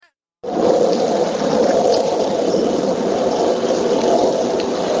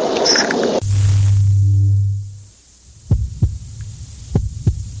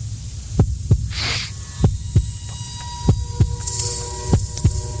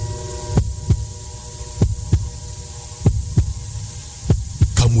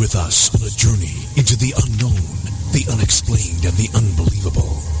Come with us on a journey into the unknown, the unexplained, and the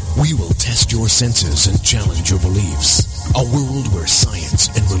unbelievable. We will test your senses and challenge your beliefs. A world where science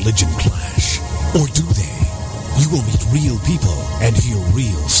and religion clash. Or do they? You will meet real people and hear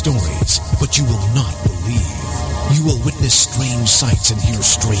real stories, but you will not believe. You will witness strange sights and hear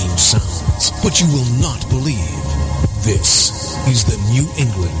strange sounds, but you will not believe. This is the New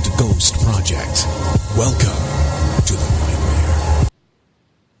England Ghost Project. Welcome to the nightmare.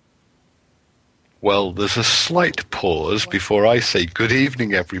 Well, there's a slight pause before I say good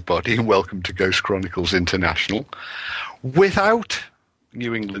evening, everybody, and welcome to Ghost Chronicles International. Without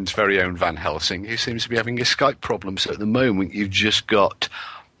New England's very own Van Helsing, who seems to be having a Skype problem, so at the moment you've just got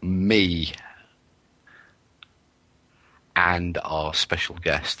me and our special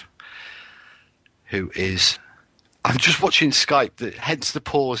guest, who is... I'm just watching Skype, hence the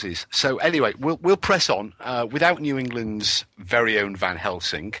pauses. So anyway, we'll press on. Without New England's very own Van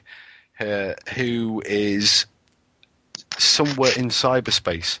Helsing, who is somewhere in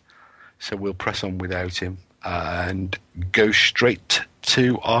cyberspace. So we'll press on without him and go straight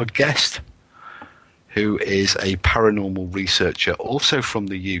to our guest, who is a paranormal researcher, also from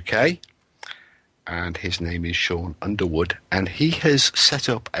the UK. And his name is Sean Underwood, and he has set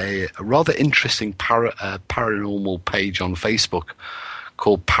up a rather interesting paranormal page on Facebook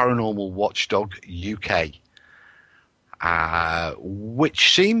called Paranormal Watchdog UK,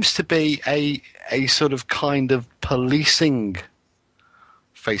 which seems to be a sort of kind of policing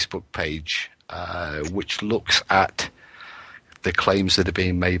Facebook page, which looks at the claims that are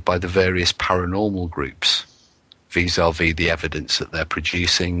being made by the various paranormal groups vis-a-vis the evidence that they're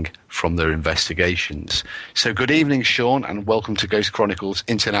producing from their investigations. So good evening, Sean, and welcome to Ghost Chronicles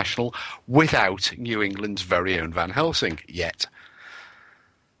International without New England's very own Van Helsing yet.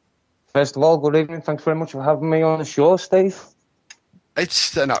 First of all, good evening. Thanks very much for having me on the show, Steve.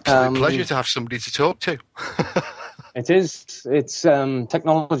 It's an absolute pleasure to have somebody to talk to. It is. It's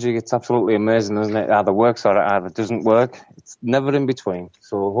technology. It's absolutely amazing, isn't it? It either works or it either doesn't work. It's never in between.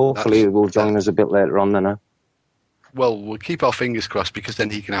 So hopefully it will join us a bit later on then. Well, we'll keep our fingers crossed, because then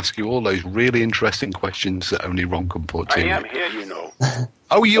he can ask you all those really interesting questions that only Ron can put to you. I am here, you know.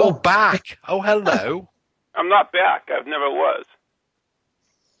 Oh, you're back. Oh, hello. I'm not back. I've never was.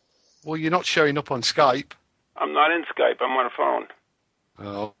 Well, you're not showing up on Skype. I'm not in Skype. I'm on a phone.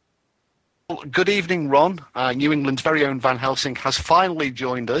 Oh. Well, good evening, Ron. New England's very own Van Helsing has finally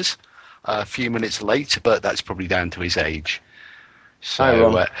joined us a few minutes late, but that's probably down to his age. So, hi,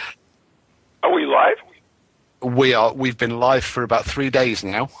 Ron. Are we live? We've been live for about 3 days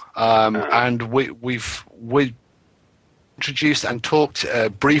now, and we've introduced and talked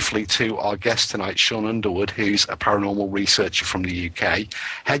briefly to our guest tonight, Sean Underwood, who's a paranormal researcher from the UK,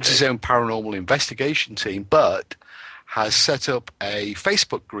 heads his own paranormal investigation team, but has set up a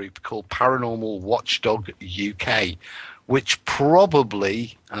Facebook group called Paranormal Watchdog UK, which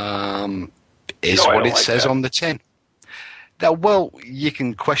probably is what it says on the tin. Now, well, you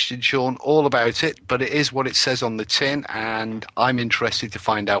can question Sean all about it, but it is what it says on the tin, and I'm interested to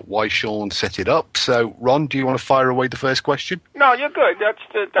find out why Sean set it up. So, Ron, do you want to fire away the first question? No, you're good.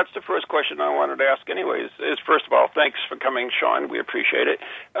 That's the first question I wanted to ask anyways. Is first of all, thanks for coming, Sean. We appreciate it.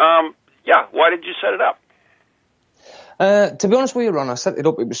 Why did you set it up? To be honest with you, Ron, I set it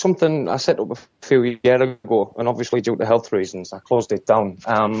up. It was something I set up a few years ago, and obviously due to health reasons, I closed it down.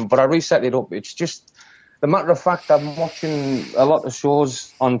 But I reset it up. It's just... the matter of fact, I'm watching a lot of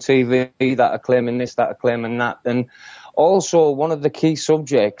shows on TV that are claiming this, that are claiming that. And also, one of the key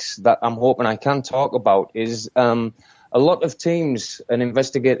subjects that I'm hoping I can talk about is a lot of teams and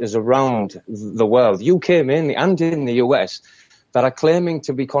investigators around the world, UK mainly and in the US, that are claiming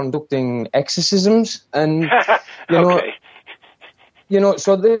to be conducting exorcisms. And,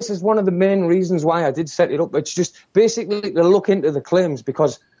 so this is one of the main reasons why I did set it up. It's just basically to look into the claims,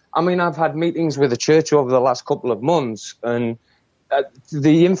 because I've had meetings with the church over the last couple of months, and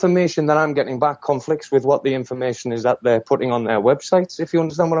the information that I'm getting back conflicts with what the information is that they're putting on their websites, if you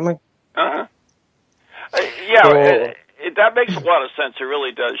understand what I mean. Uh-huh. That makes a lot of sense. It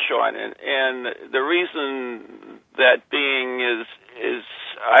really does, Sean. And the reason that being is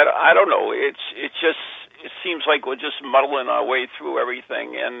I don't know. It seems like we're just muddling our way through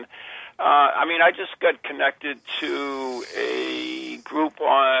everything. And I just got connected to a group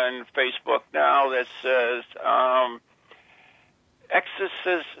on Facebook now that says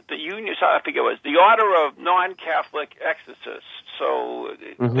Exorcist, the Union, I forget what it was, the Order of Non-Catholic Exorcists. So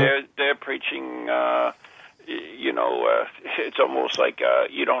they're preaching, it's almost like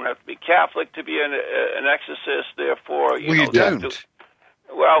you don't have to be Catholic to be an exorcist, therefore... you don't.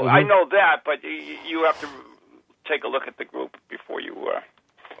 I know that, but you have to take a look at the group before you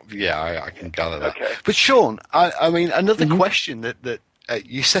Yeah, I can gather that. Okay. But Sean, I mean, another question that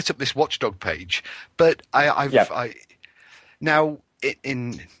you set up this Watchdog page, but now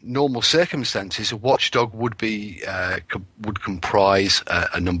in normal circumstances, a watchdog would be would comprise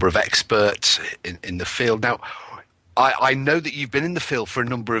a number of experts in the field. Now, I know that you've been in the field for a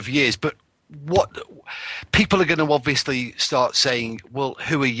number of years, but what people are going to obviously start saying, well,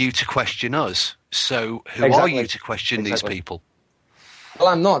 who are you to question us? So who are you to question these people? Well,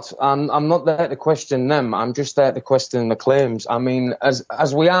 I'm not. I'm not there to question them. I'm just there to question the claims. I mean,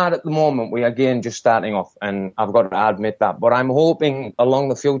 as we are at the moment, we are again just starting off, and I've got to admit that. But I'm hoping along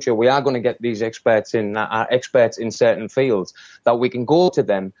the future we are going to get these experts in that are experts in certain fields, that we can go to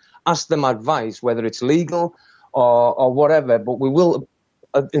them, ask them advice, whether it's legal or whatever. But we will,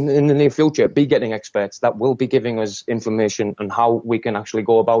 in the near future, be getting experts that will be giving us information on how we can actually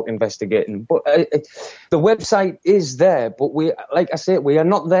go about investigating. But the website is there, but we, like I say, we are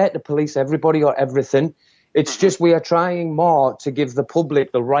not there to police everybody or everything. It's just we are trying more to give the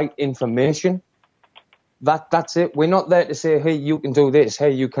public the right information. That's it. We're not there to say, hey, you can do this,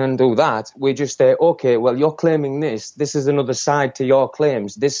 hey, you can do that. We're just there, okay, well, you're claiming this. This is another side to your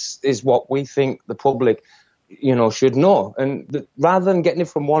claims. This is what we think the public should know. And rather than getting it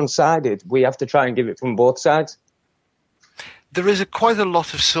from one-sided, we have to try and give it from both sides. There is quite a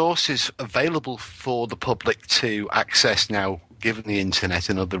lot of sources available for the public to access now, given the internet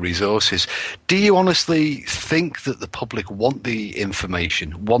and other resources. Do you honestly think that the public want the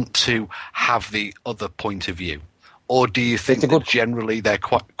information, want to have the other point of view? Or do you think that generally they're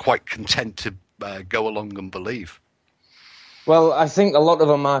quite content to go along and believe? Well, I think a lot of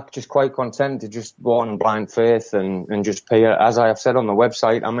them are just quite content to just go on blind faith and just pay it. As I have said on the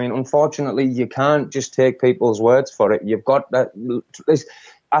website, I mean, unfortunately, you can't just take people's words for it. You've got that.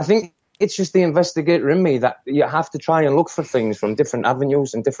 I think it's just the investigator in me that you have to try and look for things from different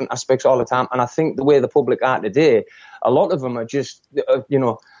avenues and different aspects all the time. And I think the way the public are today, a lot of them are just,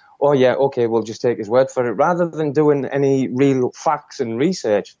 oh yeah, okay, we'll just take his word for it, rather than doing any real facts and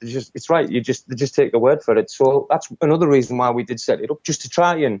research. It's right, they just take the word for it. So that's another reason why we did set it up, just to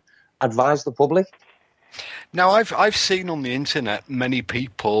try and advise the public. Now, I've seen on the internet many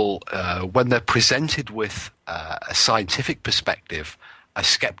people, when they're presented with a scientific perspective, a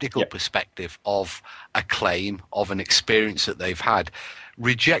skeptical perspective of a claim, of an experience that they've had,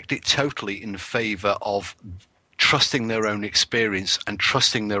 reject it totally in favour of trusting their own experience and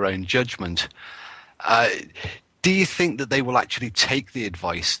trusting their own judgment. Do you think that they will actually take the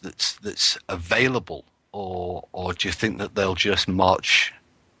advice that's available, or do you think that they'll just march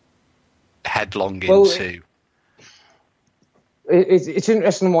headlong into? It's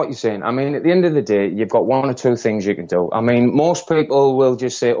interesting what you're saying. I mean, at the end of the day, you've got one or two things you can do. I mean, most people will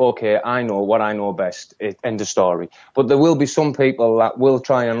just say, okay, I know what I know best, end of story. But there will be some people that will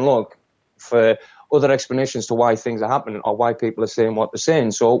try and look for other explanations to why things are happening or why people are saying what they're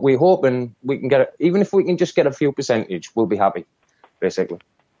saying. So we're hoping we can get it, even if we can just get a few percentage, we'll be happy, basically.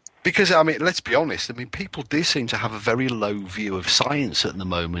 Because, I mean, let's be honest, I mean, people do seem to have a very low view of science at the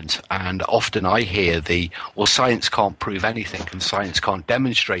moment, and often I hear science can't prove anything and science can't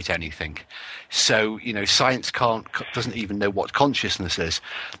demonstrate anything. So, science doesn't even know what consciousness is.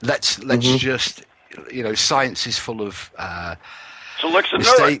 Let's just, science is full of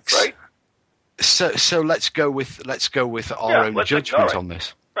mistakes. Right? So let's go with our own judgment on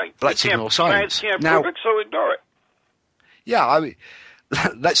this. Right. Let's ignore science. Can't prove it, so ignore it. Yeah, I mean,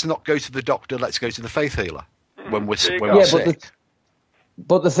 let's not go to the doctor. Let's go to the faith healer when we're sick.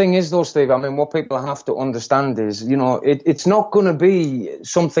 But the thing is, though, Steve, I mean, what people have to understand is, it's not going to be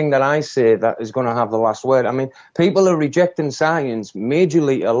something that I say that is going to have the last word. I mean, people are rejecting science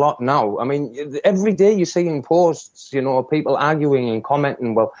majorly a lot now. I mean, every day you're seeing posts, people arguing and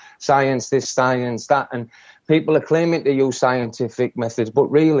commenting, well, science this, science that, and people are claiming to use scientific methods, but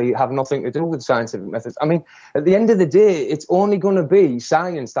really have nothing to do with scientific methods. I mean, at the end of the day, it's only going to be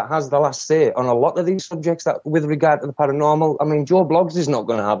science that has the last say on a lot of these subjects that, with regard to the paranormal. I mean, Joe Bloggs is not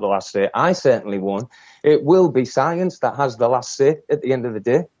going to have the last say. I certainly won't. It will be science that has the last say at the end of the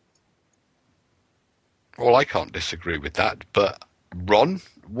day. Well, I can't disagree with that. But Ron,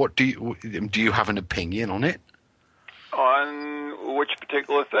 what do you have an opinion on it? On which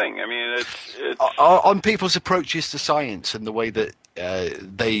particular thing? I mean, it's on people's approaches to science and the way that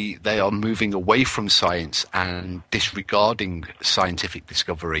they are moving away from science and disregarding scientific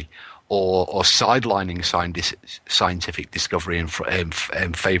discovery or sidelining scientific discovery in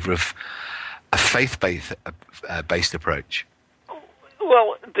favour of a faith-based approach.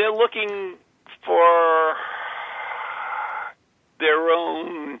 Well, they're looking for their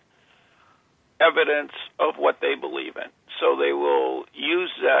own evidence of what they believe in. so they will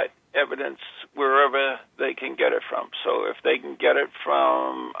use that evidence wherever they can get it from. So if they can get it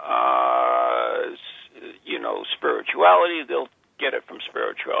from, spirituality, they'll get it from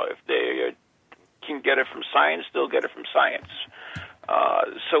spirituality. If they can get it from science, they'll get it from science.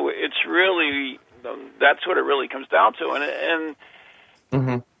 So it's really, that's what it really comes down to. And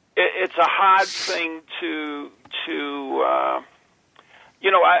Mm-hmm. it's a hard thing to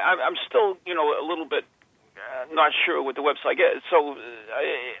I'm still, a little bit not sure what the website is. So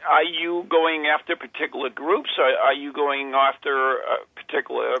are you going after particular groups? Or are you going after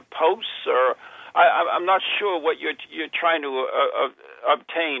particular posts? Or I'm not sure what you're trying to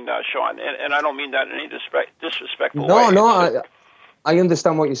obtain, Sean. And I don't mean that in any disrespectful way. No, I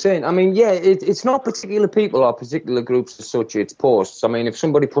understand what you're saying. I mean, yeah, it's not particular people or particular groups as such, it's posts. I mean, if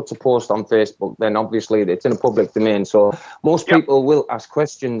somebody puts a post on Facebook, then obviously it's in a public domain, so most people will ask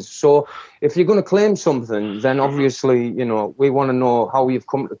questions. So if you're going to claim something, then obviously, we want to know how you've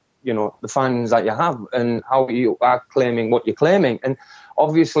come to, the findings that you have and how you are claiming what you're claiming. And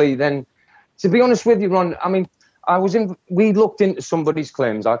obviously then, to be honest with you, Ron, I mean, we looked into somebody's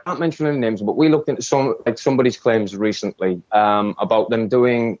claims. I can't mention any names, but we looked into somebody's claims recently about them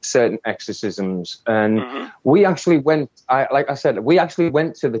doing certain exorcisms. And we actually went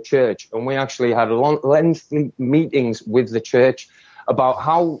to the church, and we actually had lengthy meetings with the church about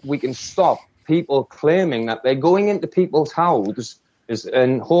how we can stop people claiming that they're going into people's houses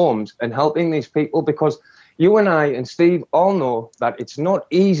and homes and helping these people, because you and I and Steve all know that it's not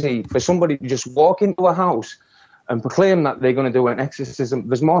easy for somebody to just walk into a house and proclaim that they're going to do an exorcism.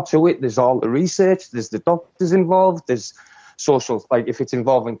 There's more to it. There's all the research. There's the doctors involved. There's social, like if it's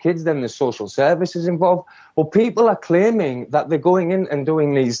involving kids, then there's social services involved. But people are claiming that they're going in and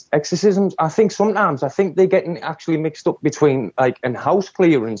doing these exorcisms. I think they're getting actually mixed up between like an house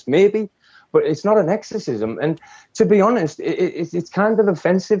clearance, maybe, but it's not an exorcism. And to be honest, it's kind of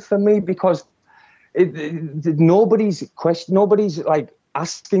offensive for me, because nobody's like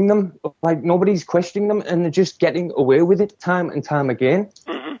asking them, like nobody's questioning them, and they're just getting away with it time and time again.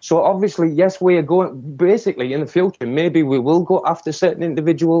 So obviously, yes, we are going, basically in the future, maybe we will go after certain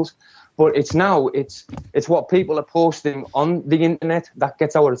individuals, but it's what people are posting on the internet that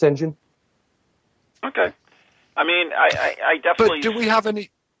gets our attention. Okay. I mean, I definitely... But do we have any...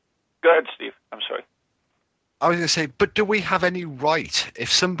 Go ahead, Steve. I'm sorry. I was going to say, but do we have any right,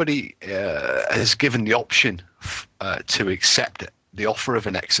 if somebody has given the option to accept the offer of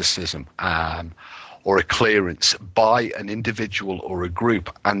an exorcism or a clearance by an individual or a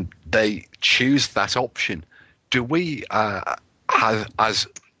group, and they choose that option, do we, as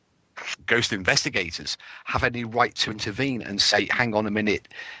ghost investigators, have any right to intervene and say, hang on a minute,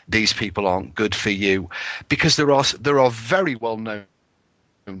 these people aren't good for you? Because there are very well known,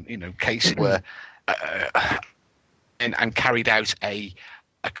 cases where and carried out a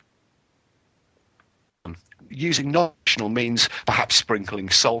using non-traditional means, perhaps sprinkling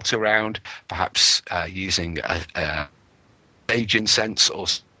salt around, perhaps using sage incense or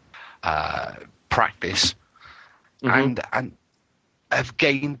practice, and have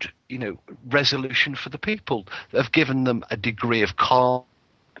gained, resolution for the people. Have given them a degree of calm,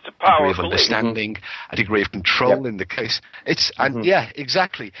 a degree of understanding, a degree of control in the case.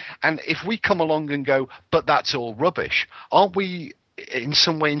 Exactly. And if we come along and go, but that's all rubbish, aren't we in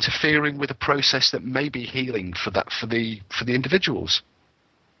some way interfering with a process that may be healing for the individuals?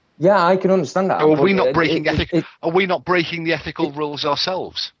 Yeah, I can understand that. Or are we not breaking the ethical rules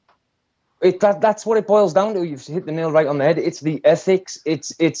ourselves? That's what it boils down to. You've hit the nail right on the head. It's the ethics.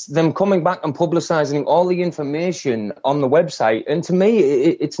 It's them coming back and publicising all the information on the website. And to me,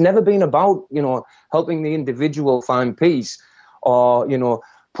 it's never been about, helping the individual find peace or,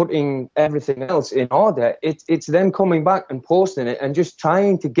 putting everything else in order. It's them coming back and posting it and just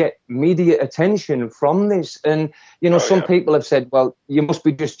trying to get media attention from this. And, some people have said, well, you must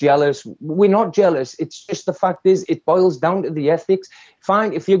be just jealous. We're not jealous. It's just the fact is it boils down to the ethics.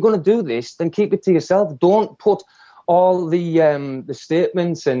 Fine, if you're going to do this, then keep it to yourself. Don't put all the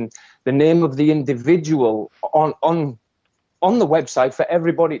statements and the name of the individual on the website for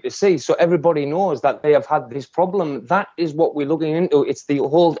everybody to see, so everybody knows that they have had this problem. That is what we're looking into. It's the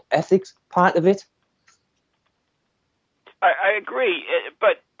whole ethics part of it. I agree,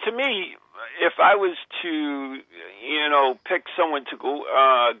 but to me, if I was to, pick someone to go,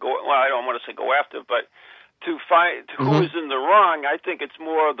 well, I don't want to say go after, but to find who is in the wrong, I think it's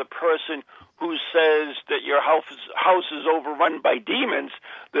more the person who says that your house is overrun by demons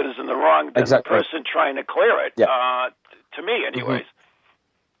that is in the wrong than the person trying to clear it. Yeah. To me, anyways.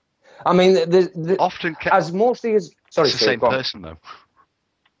 I mean, often as sorry, it's the same person, though.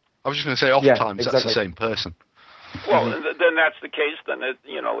 I was just going to say, oftentimes that's the same person. Well, then that's the case. Then it's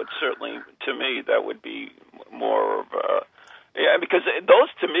certainly, to me, that would be more of a. Yeah, because those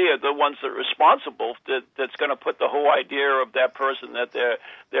to me are the ones that are responsible. That's going to put the whole idea of that person that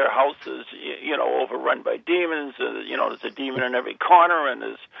their house is overrun by demons. There's a demon in every corner, and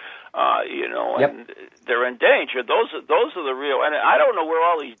there's and they're in danger. Those are the real. And I don't know where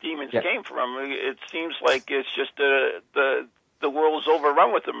all these demons came from. It seems like it's just the world's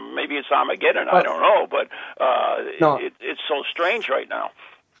overrun with them. Maybe it's Armageddon. I don't know, but it's so strange right now.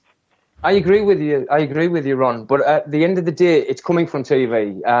 I agree with you, Ron. But at the end of the day, it's coming from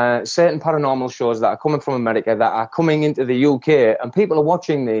TV. Certain paranormal shows that are coming from America that are coming into the UK, and people are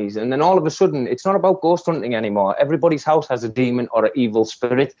watching these. And then all of a sudden, it's not about ghost hunting anymore. Everybody's house has a demon or an evil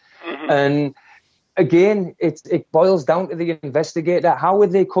spirit. Mm-hmm. And again, it boils down to the investigator. How are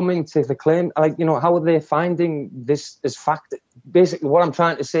they coming to the claim? How are they finding this as fact? Basically, what I'm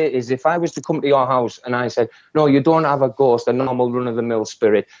trying to say is, if I was to come to your house and I said, no, you don't have a ghost, a normal run-of-the-mill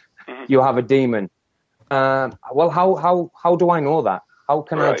spirit, you have a demon. Well, how do I know that? How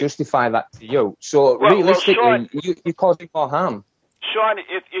can I justify that to you? So realistically, Sean, you're causing more harm. Sean,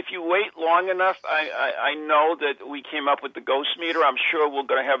 if you wait long enough, I know that we came up with the ghost meter. I'm sure we're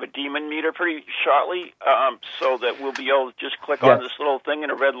going to have a demon meter pretty shortly, so that we'll be able to just click on this little thing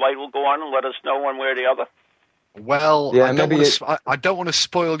and a red light will go on and let us know one way or the other. Well, I don't want to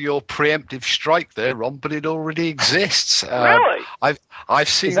spoil your preemptive strike there, Ron, but it already exists. Really? I've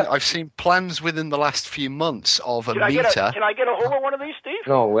seen plans within the last few months of a meter. Can I get a hold of one of these, Steve?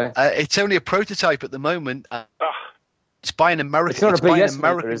 No way. It's only a prototype at the moment. It's by an American. It's not a BS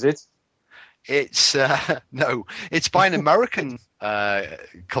meter, is it? It's no. It's by an American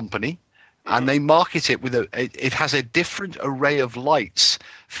company. And they market it with it has a different array of lights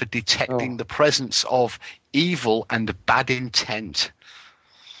for detecting the presence of evil and bad intent.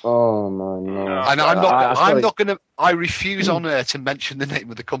 Oh no! And I refuse on air to mention the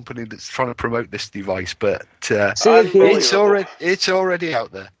name of the company that's trying to promote this device, but it's already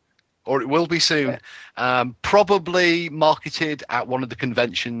out there, or it will be soon. Probably marketed at one of the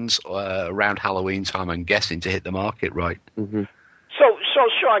conventions around Halloween time, I'm guessing, to hit the market right. Mm-hmm. So,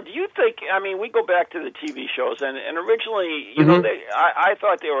 Sean, do you think, we go back to the TV shows, and originally, I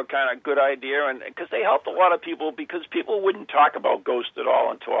thought they were kind of good idea, and because they helped a lot of people, because people wouldn't talk about ghosts at all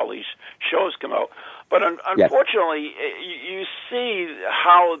until all these shows come out. But unfortunately, you see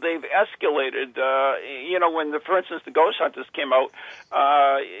how they've escalated. When, for instance, the Ghost Hunters came out,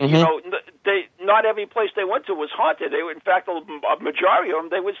 not every place they went to was haunted. In fact, a majority of them,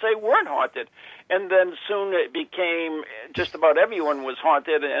 they would say weren't haunted. And then soon it became just about everyone was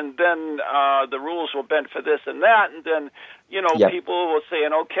haunted, and then the rules were bent for this and that, and then people were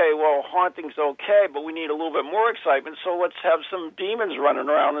saying, okay, well, haunting's okay, but we need a little bit more excitement, so let's have some demons running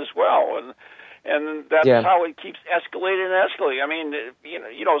around as well, and that's how it keeps escalating and escalating. I mean,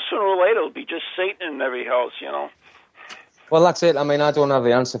 sooner or later it'll be just Satan in every house, Well, that's it. I mean, I don't have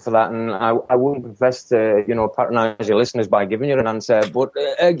the answer for that, and I wouldn't profess to, patronize your listeners by giving you an answer. But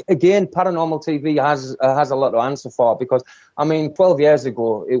again, paranormal TV has a lot to answer for, because, 12 years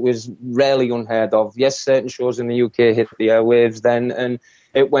ago, it was rarely unheard of. Yes, certain shows in the UK hit the airwaves then, and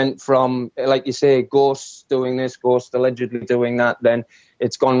it went from, like you say, ghosts doing this, ghosts allegedly doing that. Then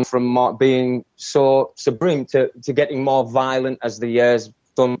it's gone from being so supreme to getting more violent as the years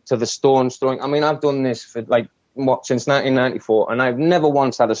done, to the stones throwing. I've done this for since 1994, and I've never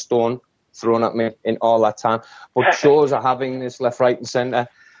once had a stone thrown at me in all that time. But shows are having this left, right, and centre.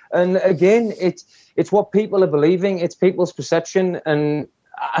 And again, it's what people are believing. It's people's perception. And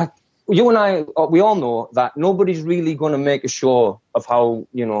you and I, we all know that nobody's really going to make a show of how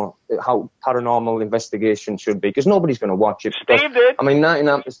paranormal investigation should be, because nobody's going to watch it. Steve did.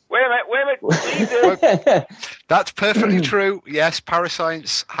 99%. Wait a minute. Steve did. That's perfectly true. Yes,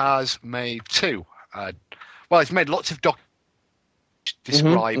 Parascience has made two. It's made lots of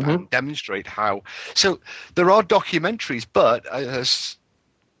describe and demonstrate how. So there are documentaries, but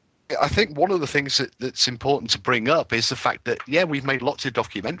I think one of the things that's important to bring up is the fact that, we've made lots of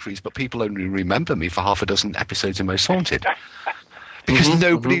documentaries, but people only remember me for half a dozen episodes of Most Haunted. Because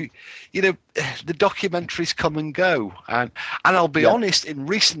nobody, the documentaries come and go. And I'll be honest, in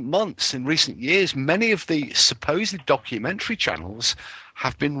recent months, in recent years, many of the supposed documentary channels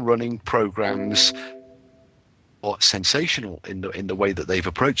have been running programs sensational in the way that they've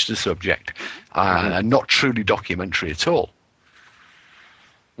approached the subject, and not truly documentary at all.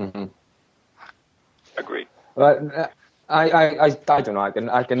 Agreed. I don't know.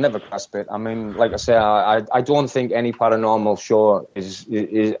 I can never grasp it. I mean, like I say, I don't think any paranormal show is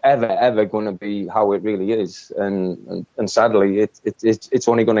ever going to be how it really is, and sadly, it's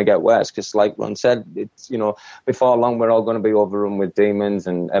only going to get worse. Because, like Ron said, it's, you know, before long we're all going to be overrun with demons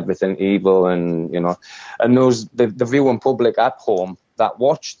and everything evil, and, you know, and the viewing public at home that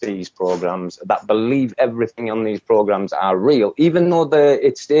watch these programs, that believe everything on these programs are real, even though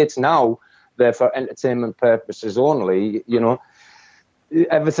it states now they're for entertainment purposes only, you know,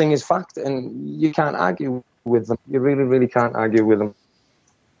 everything is fact, and you can't argue with them. You really, really can't argue with them.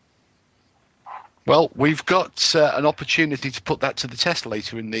 Well, we've got an opportunity to put that to the test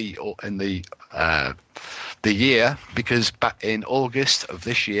later in the year, because back in August of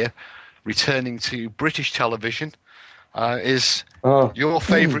this year, returning to British television is your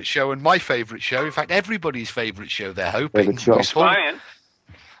favourite show and my favourite show. In fact, everybody's favourite show. They're hoping.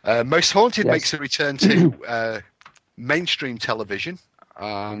 Most Haunted Yes. makes a return to mainstream television.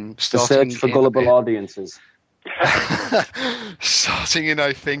 The search for gullible audiences. Starting in,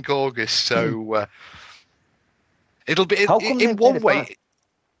 I think, August. So it'll be in one way.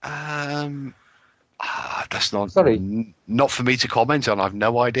 That's not for me to comment on. I've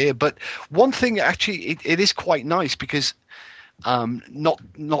no idea. But one thing, actually, it is quite nice because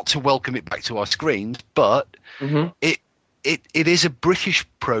not to welcome it back to our screens, but it is a British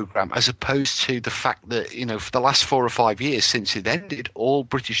programme, as opposed to the fact that, you know, for the last 4 or 5 years since it ended, all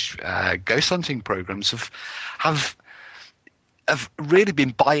British ghost hunting programmes have really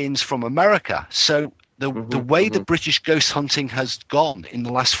been buy-ins from America. So the way the British ghost hunting has gone in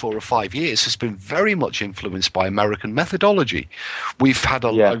the last 4 or 5 years has been very much influenced by American methodology. We've had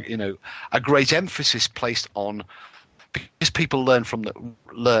a great emphasis placed on, because people learn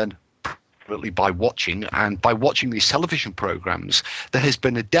by watching, and by watching these television programs, there has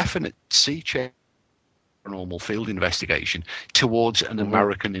been a definite sea change in normal field investigation towards an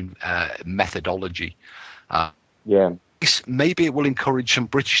American methodology. Maybe it will encourage some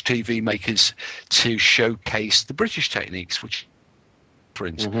British TV makers to showcase the British techniques, which, for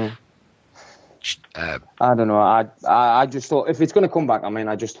instance, I don't know. I just thought, if it's going to come back, I mean,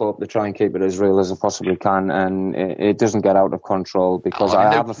 I just hope they try and keep it as real as they possibly can, and it doesn't get out of control, because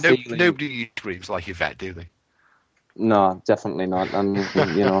I have a feeling... Nobody screams like Yvette, do they? No, definitely not. And,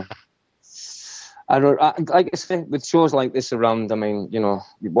 you know, like I say, with shows like this around, I mean, you know,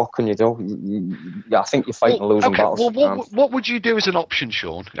 what can you do? I think you're fighting losing battles. Well, what would you do as an option,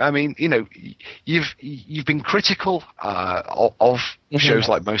 Sean? I mean, you know, you've been critical of shows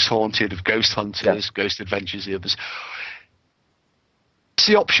like Most Haunted, of Ghost Hunters, Ghost Adventures, the others. It's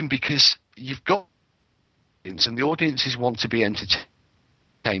the option because you've got audience, and the audiences want to be entertained,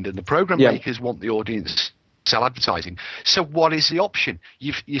 and the program makers want the audience to sell advertising. So what is the option?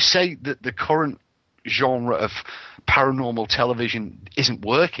 You say that the current genre of paranormal television isn't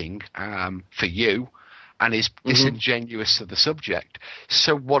working for you, and is disingenuous to the subject.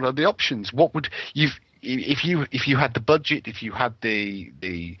 So what are the options? What would if you had the budget, if you had the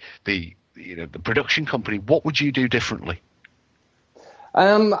production company, what would you do differently?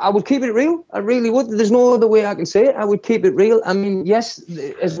 I would keep it real. I really would. There's no other way I can say it. I would keep it real. I mean, yes,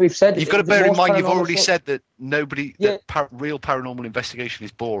 as we've said, you've got to bear in mind you've already said that real paranormal investigation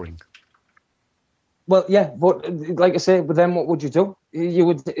is boring. Well, yeah, but like I say, but then what would you do?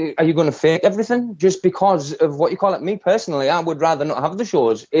 Are you going to fake everything just because of what you call it? Me personally, I would rather not have the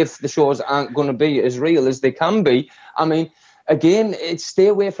shows if the shows aren't going to be as real as they can be. I mean, again, stay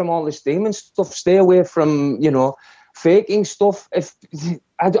away from all this demon stuff. Stay away from, you know, faking stuff. If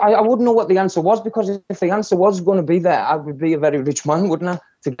I wouldn't know what the answer was, because if the answer was going to be there, I would be a very rich man, wouldn't I,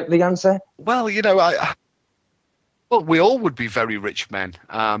 to get the answer? Well, you know, well, we all would be very rich men,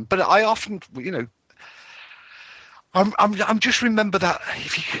 but I often, you know, I'm just remember that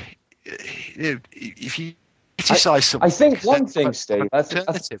if you criticize something, I think one thing, Steve. I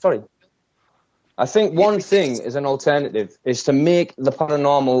think one thing as an alternative is to make the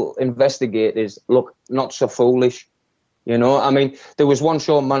paranormal investigators look not so foolish. You know, I mean, there was one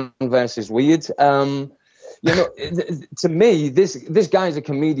show, Man vs. Weird. You know, to me, this guy's a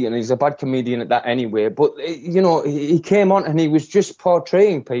comedian. He's a bad comedian at that anyway. But, you know, he came on and he was just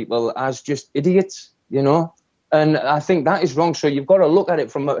portraying people as just idiots, you know. And I think that is wrong. So you've got to look at it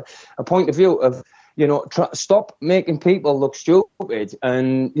from a point of view of, you know, stop making people look stupid.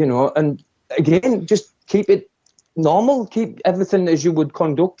 And, you know, and again, just keep it normal. Keep everything as you would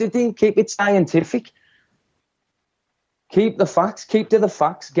conduct it in. Keep it scientific. keep the facts, keep to the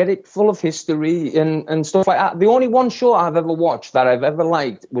facts, get it full of history and stuff like that. The only one show I've ever watched that I've ever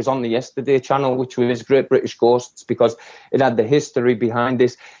liked was on the Yesterday channel, which was Great British Ghosts, because it had the history behind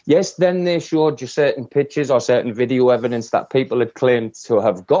this. Yes, then they showed you certain pictures or certain video evidence that people had claimed to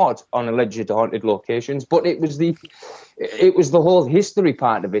have got on alleged haunted locations, but it was the whole history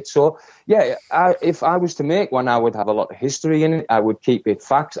part of it. So, yeah, if I was to make one, I would have a lot of history in it. I would keep it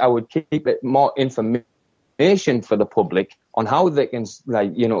facts. I would keep it more information for the public on how they can,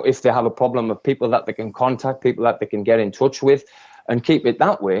 like, you know, if they have a problem of people that they can contact, people that they can get in touch with, and keep it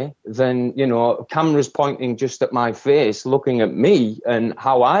that way, then, you know, cameras pointing just at my face, looking at me and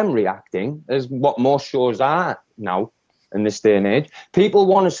how I'm reacting is what most shows are now in this day and age. People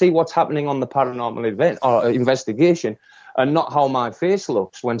want to see what's happening on the paranormal event or investigation and not how my face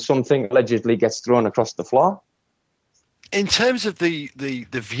looks when something allegedly gets thrown across the floor. In terms of the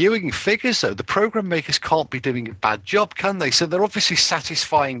viewing figures, though, the program makers can't be doing a bad job, can they? So they're obviously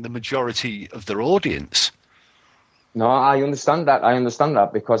satisfying the majority of their audience. No, I understand that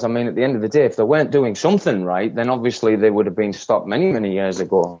because, I mean, at the end of the day, if they weren't doing something right, then obviously they would have been stopped many, many years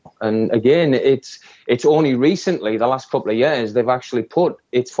ago. And again, it's only recently, the last couple of years, they've actually put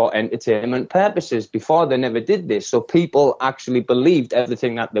it for entertainment purposes. Before, they never did this. So people actually believed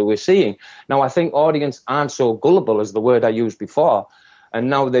everything that they were seeing. Now, I think audience aren't so gullible as the word I used before. And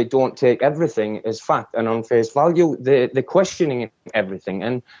now they don't take everything as fact and on face value. They're questioning everything.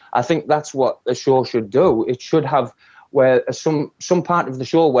 And I think that's what a show should do. It should have where some part of the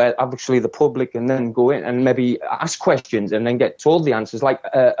show where actually the public can then go in and maybe ask questions and then get told the answers. Like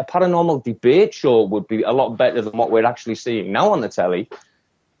a paranormal debate show would be a lot better than what we're actually seeing now on the telly.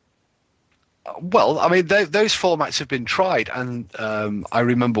 Well, I mean, those formats have been tried. And I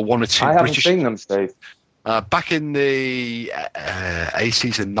remember one or two I haven't seen them, Steve. Back in the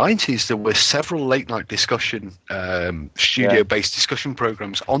 80s and 90s, there were several late-night discussion, studio-based discussion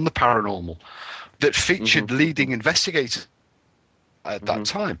programs on the paranormal that featured leading investigators at that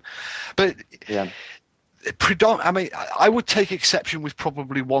time. But I mean, I would take exception with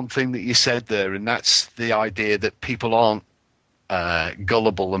probably one thing that you said there, and that's the idea that people aren't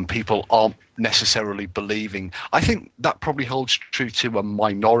gullible and people aren't necessarily believing. I think that probably holds true to a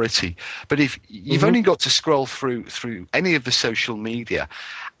minority. But if you've only got to scroll through any of the social media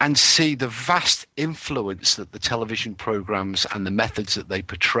and see the vast influence that the television programs and the methods that they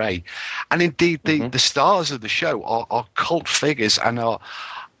portray, and indeed the stars of the show are cult figures and are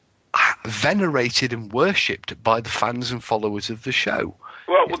venerated and worshipped by the fans and followers of the show.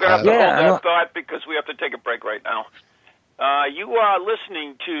 Well, we're going to have to hold that thought because we have to take a break right now. You are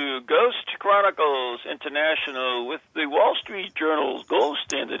listening to Ghost Chronicles International with the Wall Street Journal's gold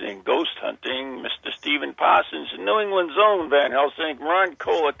standard in ghost hunting, Mr. Stephen Parsons, New England's own Van Helsing, Ron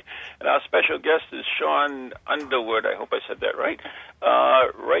Kolick, and our special guest is Sean Underwood. I hope I said that right.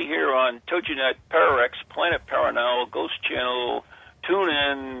 Right here on TogiNet, Pararex, Planet Paranow, Ghost Channel,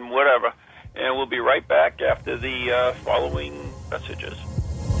 TuneIn, whatever. And we'll be right back after the following messages.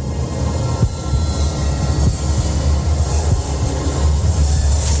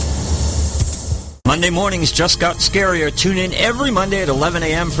 Monday mornings just got scarier. Tune in every Monday at 11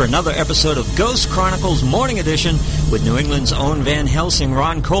 a.m. for another episode of Ghost Chronicles Morning Edition with New England's own Van Helsing,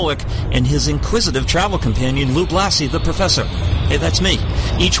 Ron Kolick, and his inquisitive travel companion, Lou Blassie, the professor. Hey, that's me.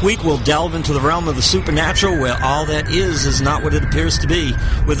 Each week we'll delve into the realm of the supernatural where all that is not what it appears to be.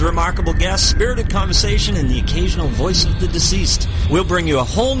 With remarkable guests, spirited conversation, and the occasional voice of the deceased, we'll bring you a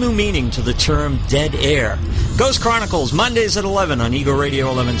whole new meaning to the term dead air. Ghost Chronicles, Mondays at 11 on Eagle Radio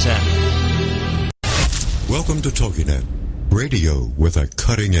 1110. Welcome to TogiNet, radio with a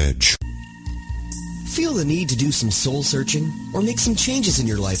cutting edge. Feel the need to do some soul searching or make some changes in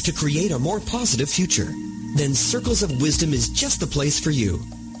your life to create a more positive future? Then Circles of Wisdom is just the place for you.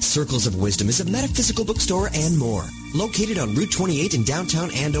 Circles of Wisdom is a metaphysical bookstore and more, located on Route 28 in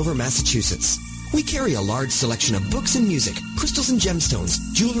downtown Andover, Massachusetts. We carry a large selection of books and music, crystals and gemstones,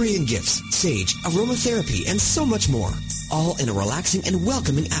 jewelry and gifts, sage, aromatherapy, and so much more, all in a relaxing and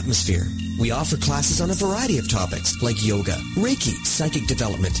welcoming atmosphere. We offer classes on a variety of topics like yoga, Reiki, psychic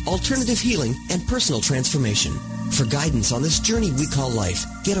development, alternative healing, and personal transformation. For guidance on this journey we call life,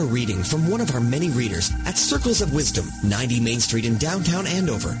 get a reading from one of our many readers at Circles of Wisdom, 90 Main Street in downtown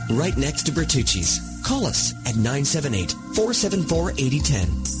Andover, right next to Bertucci's. Call us at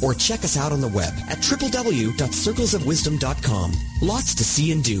 978-474-8010 or check us out on the web at www.circlesofwisdom.com. Lots to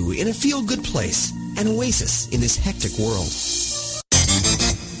see and do in a feel-good place, an oasis in this hectic world.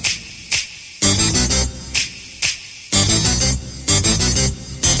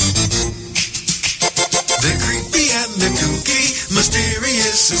 The creepy and the kooky,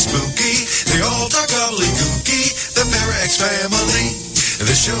 mysterious and spooky. They all talk gobbledygooky. The Parax family.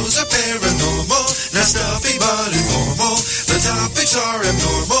 The shows are paranormal, not stuffy but informal. The topics are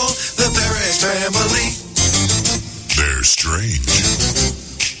abnormal. The Parax family. They're strange,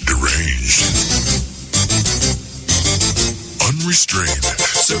 deranged, unrestrained.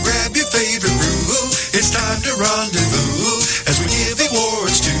 So grab your favorite brew. It's time to rendezvous as we give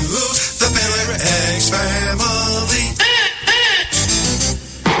awards to the Parax family.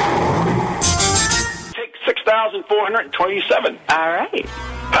 Take 6,427. All right.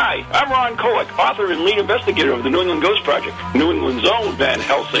 Hi, I'm Ron Kolick, author and lead investigator of the New England Ghost Project, New England's own Van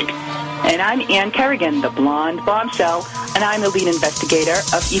Helsing. And I'm Ann Kerrigan, the blonde bombshell, and I'm the lead investigator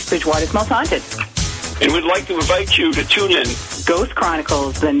of East Bridgewater's Most Haunted. And we'd like to invite you to tune in Ghost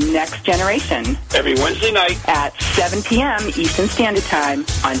Chronicles, The Next Generation, every Wednesday night at 7 p.m. Eastern Standard Time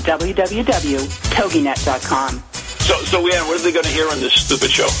on www.toginet.com. So Ann, what are they going to hear on this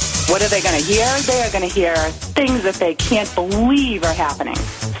stupid show? What are they going to hear? They are going to hear things that they can't believe are happening.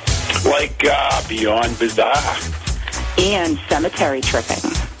 Like Beyond Bizarre. And cemetery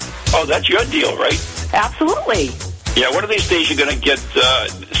tripping. Oh, that's your deal, right? Absolutely. Yeah, one of these days you're going to get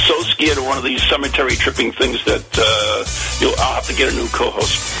so scared of one of these cemetery tripping things that I'll have to get a new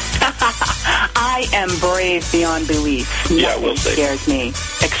co-host. I am brave beyond belief. Yeah, we'll see. Scares me.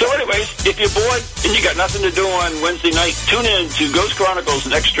 So anyways, if you're bored and you got nothing to do on Wednesday night, tune in to Ghost Chronicles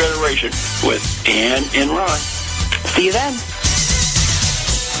Next Generation with Ann and Ron. See you then.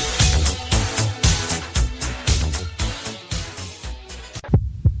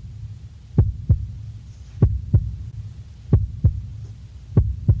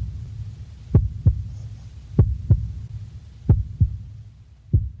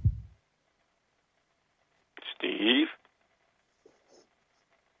 Steve?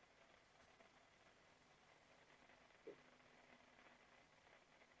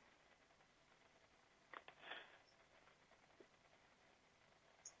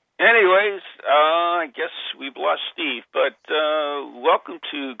 Anyways, I guess we've lost Steve, but welcome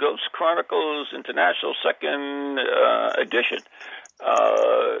to Ghost Chronicles International Second Edition.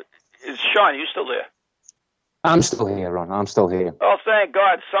 Is Sean, you still there? I'm still here, Ron. I'm still here. Oh, thank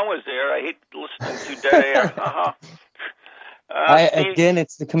God, someone's there. I hate listening to dead air. Again,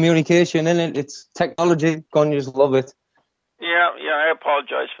 it's the communication, isn't it? It's technology. Gone, just love it. Yeah, I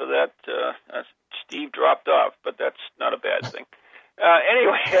apologize for that. Steve dropped off, but that's not a bad thing.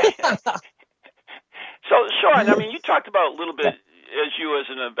 Anyway, so Sean, I mean, you talked about a little bit as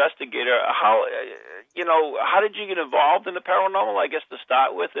an investigator. How did you get involved in the paranormal? I guess to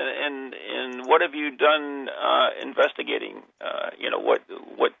start with, and what have you done investigating?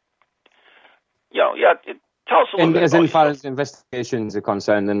 Tell us a little bit. As far as investigations are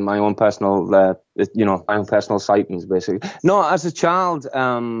concerned, and my own personal, my own personal sightings, basically. No, as a child,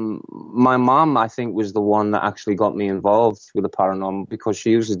 my mom, I think, was the one that actually got me involved with the paranormal because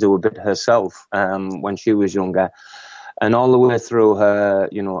she used to do a bit herself when she was younger, and all the way through her,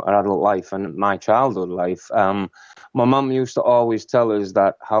 her adult life and my childhood life. My mum used to always tell us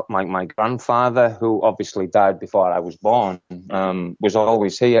that my grandfather, who obviously died before I was born, was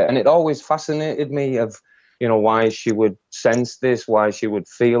always here, and it always fascinated me of why she would sense this, why she would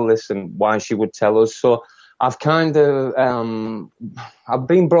feel this, and why she would tell us. So I've kind of, I've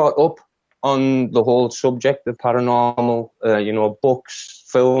been brought up on the whole subject of paranormal, books,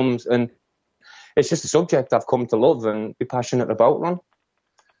 films, and it's just a subject I've come to love and be passionate about, Ron.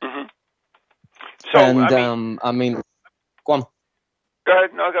 Mm-hmm. So, and, go on. Go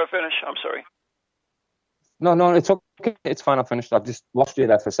ahead. No, I got to finish. I'm sorry. No, it's okay. It's fine. I finished. I've just lost you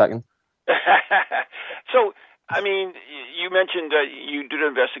there for a second. So, I mean, you mentioned that you did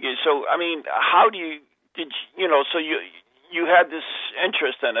investigate. So, I mean, how so you had this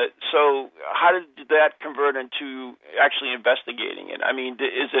interest in it. So, how did that convert into actually investigating it? I mean,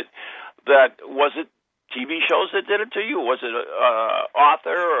 was it TV shows that did it to you? Was it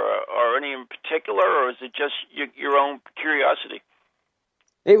author or any in particular, or is it just your own curiosity?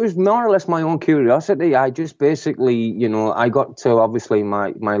 It was more or less my own curiosity. I just basically, I got to obviously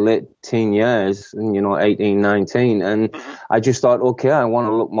my late teen years, and 18, 19, and I just thought, okay, I want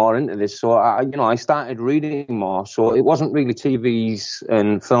to look more into this. So I started reading more. So it wasn't really TVs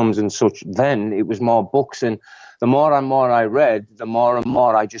and films and such then. It was more books, and the more and more I read, the more and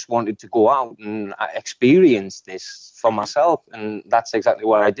more I just wanted to go out and experience this for myself, and that's exactly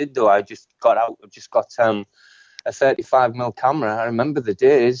what I did. I just got out. I just got a 35mm camera. I remember the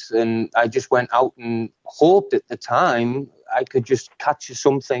days, and I just went out and hoped at the time I could just catch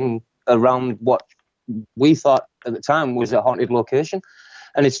something around what we thought at the time was a haunted location,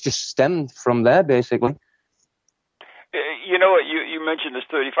 and it's just stemmed from there, basically. You know what? You you mentioned this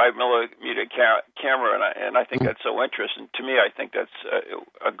 35 millimeter camera, and I think that's so interesting. To me, I think that's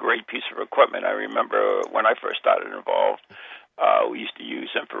a great piece of equipment. I remember when I first started involved, we used to use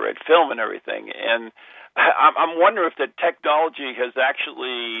infrared film and everything, and I'm wondering if the technology has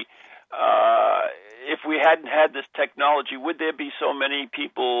actually, if we hadn't had this technology, would there be so many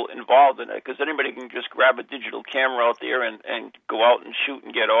people involved in it? Because anybody can just grab a digital camera out there and go out and shoot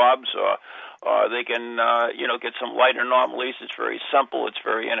and get orbs, or they can, get some light anomalies. It's very simple. It's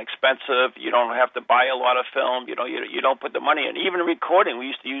very inexpensive. You don't have to buy a lot of film. You don't put the money in. Even recording, we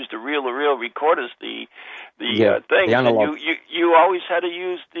used to use the reel-to-reel recorders, the thing. The analog. You always had to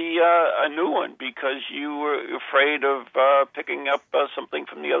use a new one because you were afraid of picking up something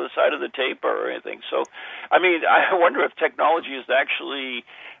from the other side of the tape or anything. So, I mean, I wonder if technology has actually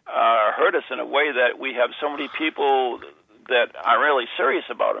hurt us in a way that we have so many people that are really serious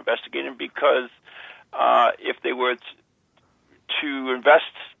about investigating, because if they were to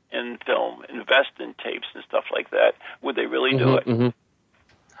invest in film, invest in tapes and stuff like that, would they really do it? Mm-hmm.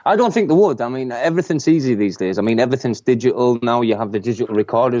 I don't think they would. I mean, everything's easy these days. I mean, everything's digital now. You have the digital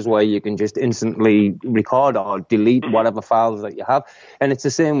recorders where you can just instantly record or delete whatever files that you have. And it's the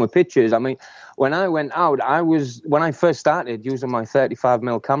same with pictures. I mean, when I went out, when I first started using my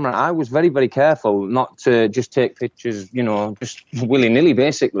 35mm camera, I was very, very careful not to just take pictures, just willy-nilly,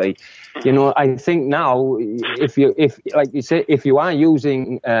 basically. I think now, if you are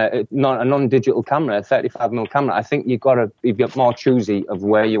using a non-digital camera, a 35mm camera, I think you've got to be more choosy of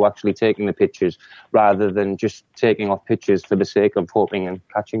where you're actually taking the pictures, rather than just taking off pictures for the sake of hoping and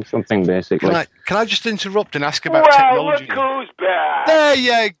catching something, basically. Can I just interrupt and ask about technology? Look who's back! There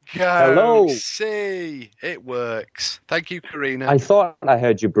you go. Hello. See, it works. Thank you, Karina. I thought I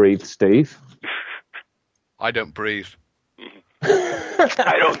heard you breathe, Steve. I don't breathe.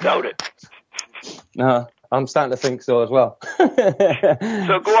 I don't doubt it. No, I'm starting to think so as well. So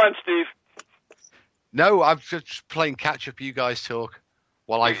go on, Steve. No, I'm just playing catch-up. You guys talk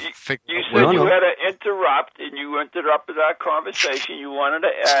while I figure You out said where you had to interrupt, and you interrupted our conversation. You wanted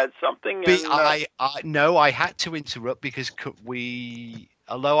to add something. I had to interrupt because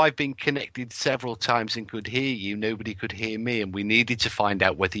although I've been connected several times and could hear you, nobody could hear me, and we needed to find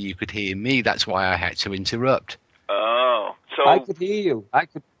out whether you could hear me. That's why I had to interrupt. Oh, so I could hear you.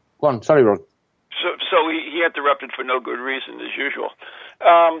 Go on. Sorry, Rod. So he interrupted for no good reason, as usual.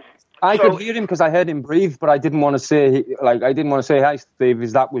 I could hear him because I heard him breathe, but I didn't want to say, hi, Steve,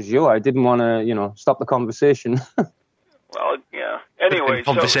 as that was you. I didn't want to, stop the conversation. Well, yeah. Anyway,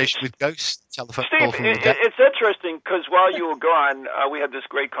 conversation with ghosts, telephone Steve, call from the dead. It's interesting because while you were gone, we had this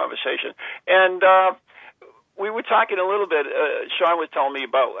great conversation, and we were talking a little bit. Sean was telling me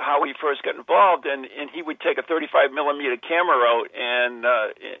about how he first got involved, and he would take a 35mm camera out, and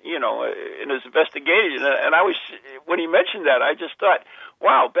in his investigation. And when he mentioned that, I just thought,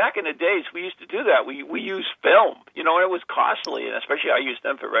 wow, back in the days we used to do that. We used film, and it was costly, and especially I used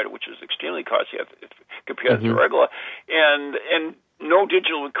infrared, which was extremely costly compared to regular, and no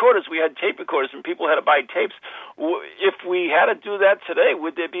digital recorders. We had tape recorders, and people had to buy tapes. If we had to do that today,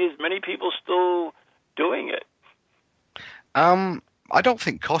 would there be as many people still doing it? I don't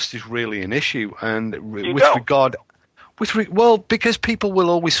think cost is really an issue, and because people will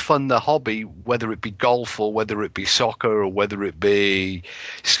always fund their hobby, whether it be golf or whether it be soccer or whether it be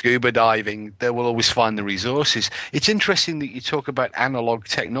scuba diving, they will always find the resources. It's interesting that you talk about analog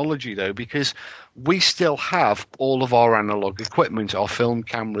technology, though, because we still have all of our analog equipment, our film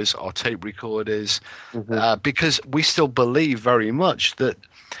cameras, our tape recorders, because we still believe very much that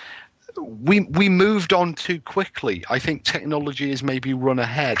we moved on too quickly. I think technology has maybe run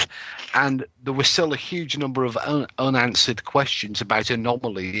ahead, and there was still a huge number of unanswered questions about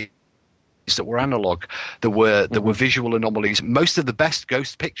anomalies that were analog. There were visual anomalies. Most of the best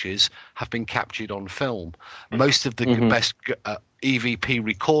ghost pictures have been captured on film. Most of the best EVP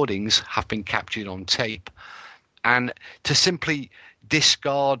recordings have been captured on tape. And to simply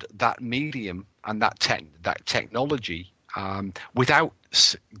discard that medium and that technology without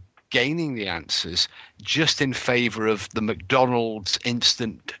gaining the answers, just in favor of the McDonald's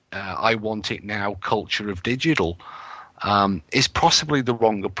instant I want it now culture of digital, is possibly the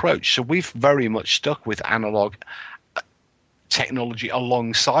wrong approach. So we've very much stuck with analog technology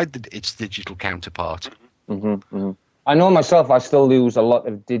alongside its digital counterpart. I know myself, I still use a lot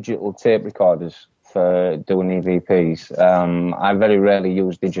of digital tape recorders for doing EVPs. I very rarely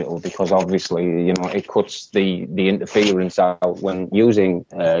use digital because obviously, it cuts the interference out when using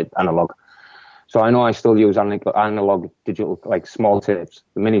analog. So I know I still use analog digital, like small tapes,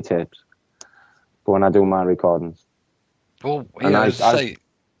 the mini tapes, when I do my recordings. Well,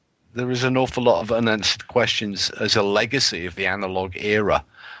 there is an awful lot of unanswered questions as a legacy of the analog era.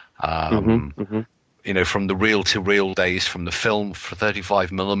 You know, from the reel-to-reel days, from the film for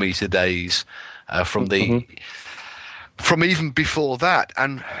 35mm days, from even before that,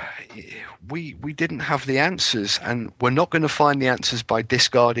 and we didn't have the answers, and we're not going to find the answers by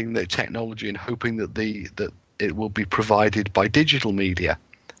discarding the technology and hoping that it will be provided by digital media.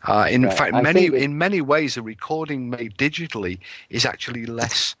 In fact, in many ways, a recording made digitally is actually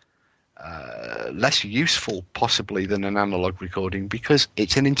less useful, possibly, than an analog recording, because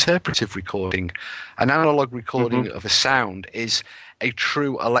it's an interpretive recording. An analog recording of a sound is a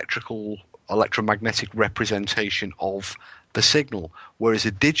true electromagnetic representation of the signal, whereas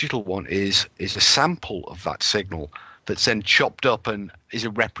a digital one is a sample of that signal that's then chopped up and is a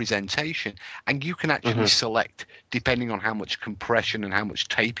representation, and you can actually select, depending on how much compression and how much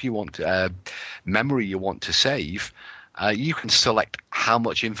tape you want memory you want to save, you can select how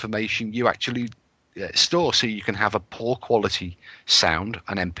much information you actually store. So you can have a poor quality sound,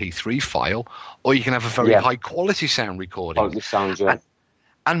 an MP3 file, or you can have a very high quality sound recording. Quality sound, yeah.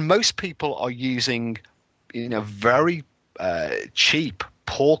 And most people are using, very cheap,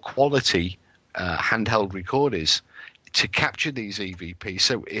 poor quality handheld recorders to capture these EVPs.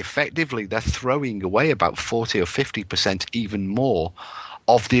 So effectively, they're throwing away about 40 or 50%, even more,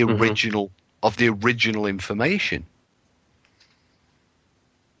 of the original information.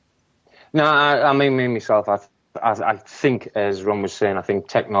 No, I mean, me myself, I think, as Ron was saying, I think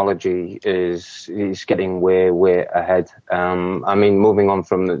technology is getting way ahead. I mean, moving on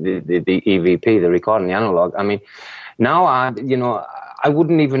from the EVP, the recording, the analog. I mean, now I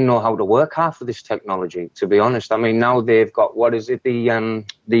wouldn't even know how to work half of this technology, to be honest. I mean, now they've got, what is it, the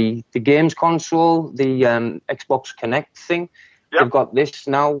games console, the Xbox Connect thing. Yep. They've got this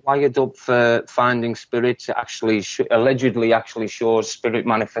now wired up for finding spirits. Actually, allegedly shows spirit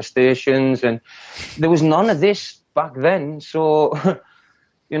manifestations, and there was none of this back then. So,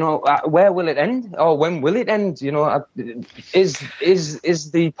 where will it end, or when will it end? Is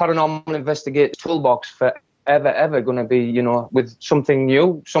the paranormal investigator toolbox ever going to be, with something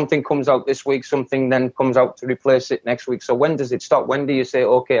new? Something comes out this week, something then comes out to replace it next week. So when does it stop? When do you say,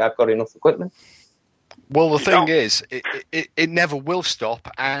 okay, I've got enough equipment? Well, the thing is, it never will stop.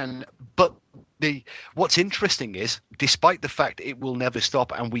 But what's interesting is, despite the fact it will never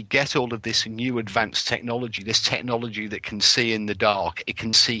stop, and we get all of this new advanced technology, this technology that can see in the dark, it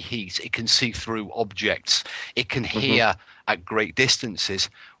can see heat, it can see through objects, it can hear at great distances.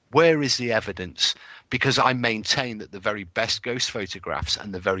 Where is the evidence? Because I maintain that the very best ghost photographs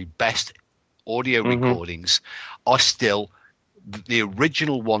and the very best audio recordings are still the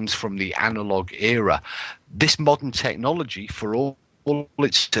original ones from the analog era. This modern technology, for all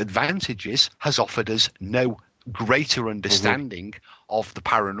its advantages, has offered us no greater understanding of the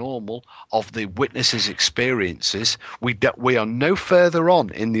paranormal, of the witnesses' experiences. We are no further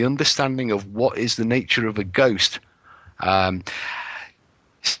on in the understanding of what is the nature of a ghost.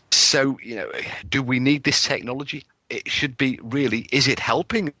 So, do we need this technology? It should be really, is it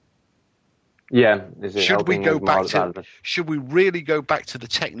helping? Yeah. Should we really go back to the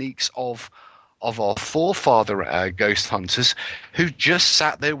techniques of our forefather ghost hunters, who just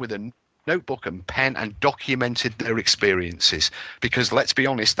sat there with a notebook and pen and documented their experiences? Because let's be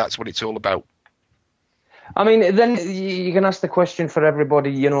honest, that's what it's all about. I mean, then you can ask the question for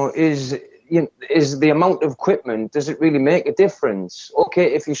everybody, is the amount of equipment, does it really make a difference?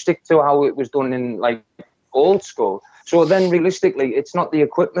 Okay, if you stick to how it was done in like old school. So then realistically, it's not the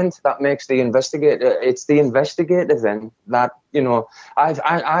equipment that makes the investigator, it's the investigator then that,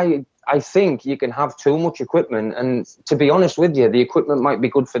 I think you can have too much equipment, and to be honest with you, the equipment might be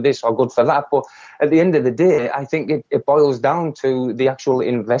good for this or good for that, but at the end of the day, I think it boils down to the actual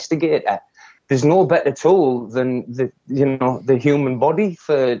investigator. There's no better tool than the human body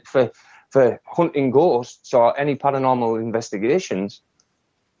for hunting ghosts or any paranormal investigations.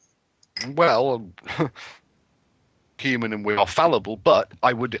 Well, human and we are fallible, but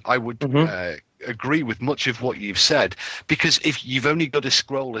I would agree with much of what you've said, because if you've only got to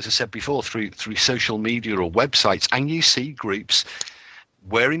scroll, as I said before, through social media or websites, and you see groups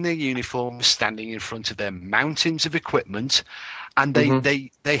wearing their uniforms, standing in front of their mountains of equipment, and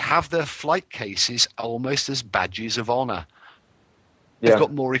they have their flight cases almost as badges of honor. They've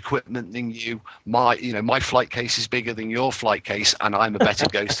got more equipment than you. My flight case is bigger than your flight case, and I'm a better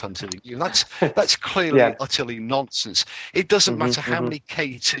ghost hunter than you. That's clearly utterly nonsense. It doesn't matter how many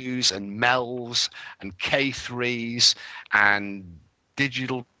K2s and MELs and K3s and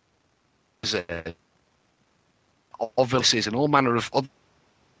digital obviously and all manner of.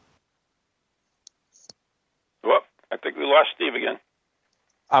 Well, I think we lost Steve again.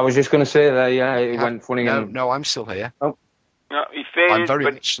 I was just going to say that, yeah, it went funny. No, I'm still here. Oh. No, he faded,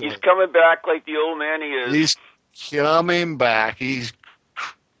 but he's coming back like the old man he is. He's coming back. He's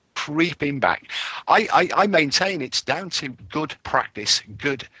creeping back. I maintain it's down to good practice,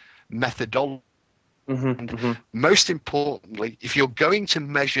 good methodology. Most importantly, if you're going to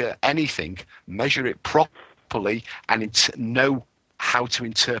measure anything, measure it properly and know how to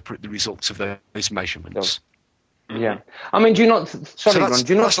interpret the results of those measurements. Yeah. I mean, do you not... Sorry, Ron,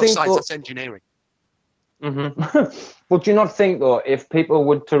 do you not think... That's engineering. But do you not think, though, if people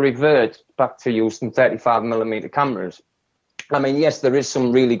were to revert back to using 35mm cameras, I mean, yes, there is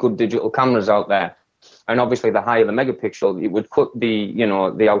some really good digital cameras out there, and obviously the higher the megapixel, it would cut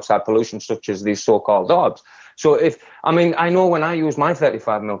the outside pollution, such as these so-called orbs. So I know when I use my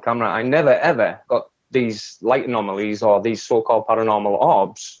 35mm camera, I never, ever got these light anomalies or these so-called paranormal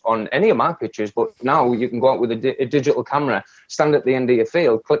orbs on any of my pictures, but now you can go out with a digital camera, stand at the end of your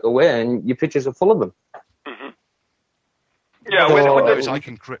field, click away, and your pictures are full of them. Yeah,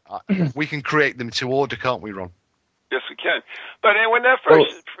 we can create them to order, can't we, Ron? Yes, we can. But when the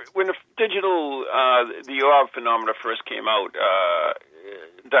digital, the orb phenomena first came out,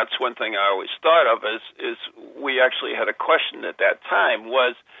 that's one thing I always thought of is we actually had a question at that time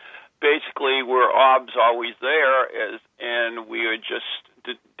was basically were orbs always there and we had just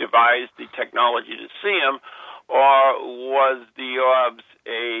devised the technology to see them, or was the orbs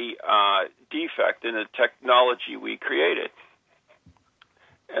a defect in the technology we created?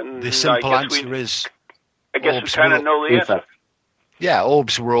 And the simple answer is... I guess we kind of know the answer. Yeah,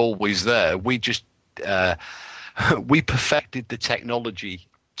 orbs were always there. We just we perfected the technology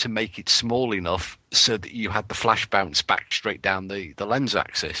to make it small enough so that you had the flash bounce back straight down the lens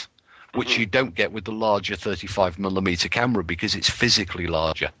axis, which you don't get with the larger 35mm camera because it's physically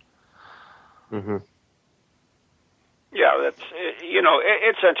larger. Yeah, that's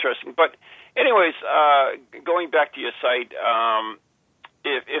it's interesting. But anyways, going back to your site.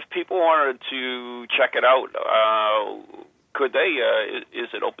 If people wanted to check it out, could they?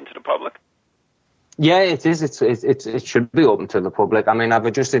 Is it open to the public? Yeah, it is. It should be open to the public. I mean, I've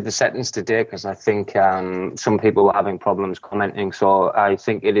adjusted the settings today because I think some people were having problems commenting. So I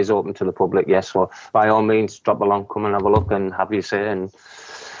think it is open to the public. Yes. So by all means, drop along, come and have a look, and have your say, and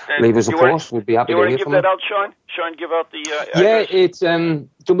leave us a post. We'd be happy to hear from you. You want to give that out, Sean? Sean, give out the address. Yeah, it's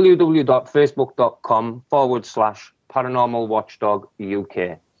www.facebook.com/Paranormal Watchdog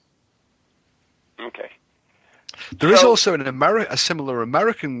UK. Okay. There is also a similar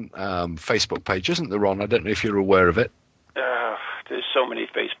American Facebook page, isn't there, Ron? I don't know if you're aware of it. There's so many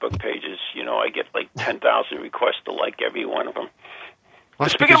Facebook pages. I get like 10,000 requests to like every one of them.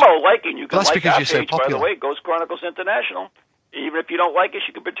 Speaking about liking, you can like our page, by the way, Ghost Chronicles International. Even if you don't like us,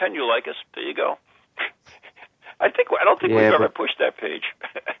 you can pretend you like us. There you go. I don't think we've ever pushed that page.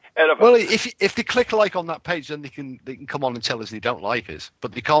 Well, if they click like on that page, then they can come on and tell us they don't like us.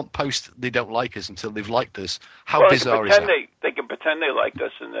 But they can't post they don't like us until they've liked us. How bizarre is that? They can pretend they liked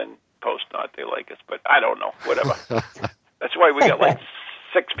us and then post not they like us. But I don't know. Whatever. That's why we got like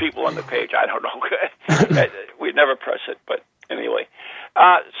 6 people on the page. I don't know. We never press it. But anyway.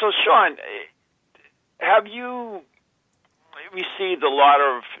 So, Sean, have you received a lot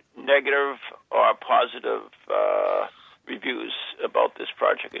of negative or positive reviews about this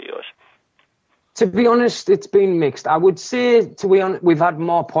project of yours? To be honest, it's been mixed. I would say, to be honest, we've had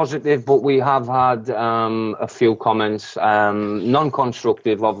more positive, but we have had a few comments,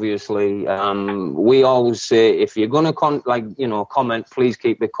 non-constructive, obviously. We always say, if you're going to comment, please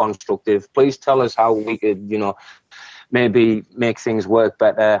keep it constructive. Please tell us how we could, maybe make things work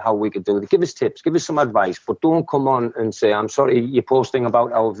better, how we could do it. Give us tips, give us some advice, but don't come on and say, I'm sorry, you're posting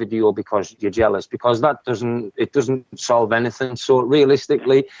about our video because you're jealous, because that doesn't solve anything. So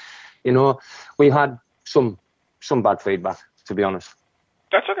realistically, we had some bad feedback, to be honest.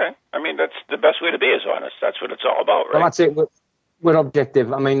 That's okay. I mean, that's the best way to be, is honest. That's what it's all about, right? Well, that's it. We're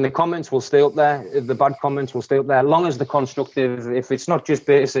objective. I mean, the comments will stay up there. The bad comments will stay up there. As long as the constructive, if it's not just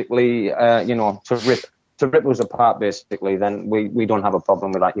basically, to rip us apart, basically, then we don't have a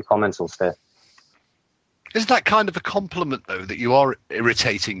problem with that. Your comments will stay. Isn't that kind of a compliment, though, that you are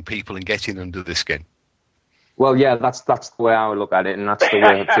irritating people and getting under the skin? Well, yeah, that's the way I would look at it, and that's the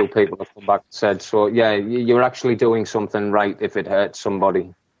way a few people have come back and said. So, yeah, you're actually doing something right if it hurts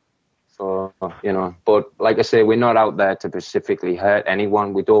somebody. So, but like I say, we're not out there to specifically hurt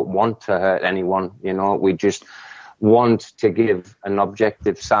anyone. We don't want to hurt anyone, we just want to give an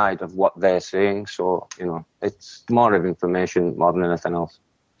objective side of what they're saying. So, it's more of information more than anything else.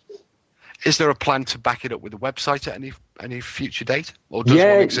 Is there a plan to back it up with a website at any future date? Or does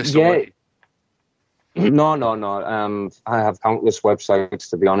one exist already? No. I have countless websites,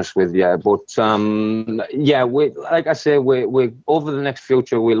 to be honest with you. But like I say, we over the next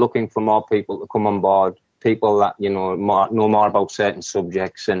future, we're looking for more people to come on board. People that know more about certain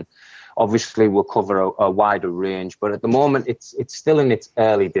subjects, and obviously we'll cover a wider range. But at the moment, it's still in its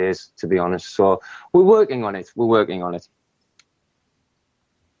early days, to be honest. So we're working on it.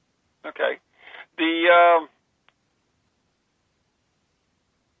 Okay.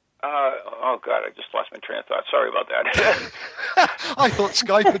 Oh God, I just lost my train of thought. Sorry about that. I thought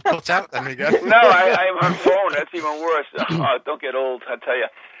Skype had cut out then again. No, I'm on phone. That's even worse. Don't get old, I tell you.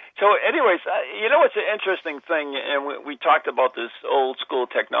 So, anyways, it's an interesting thing, and we talked about this old school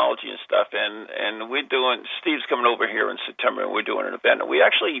technology and stuff, and Steve's coming over here in September, and we're doing an event, and we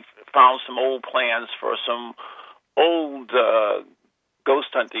actually found some old plans for some old ghost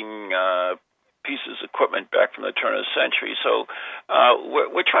hunting pieces of equipment back from the turn of the century. So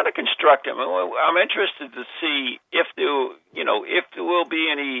we're trying to construct them. I'm interested to see if there will be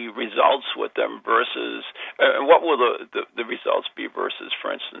any results with them versus, and what will the results be versus,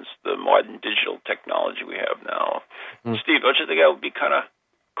 for instance, the modern digital technology we have now. Steve, don't you think that would be kind of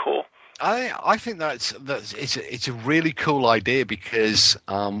cool? I think it's a really cool idea, because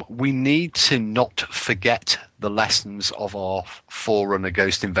we need to not forget the lessons of our forerunner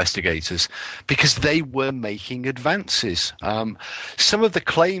ghost investigators, because they were making advances. Some of the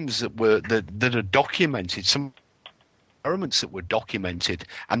claims that are documented, some experiments that were documented,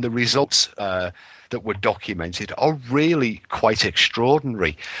 and the results that were documented are really quite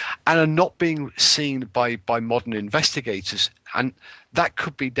extraordinary, and are not being seen by modern investigators. And that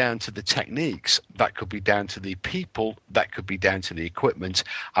could be down to the techniques, that could be down to the people, that could be down to the equipment.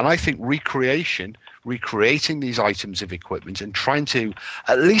 And I think recreating these items of equipment and trying to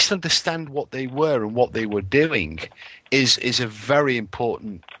at least understand what they were and what they were doing is a very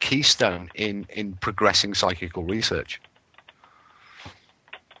important keystone in progressing psychical research.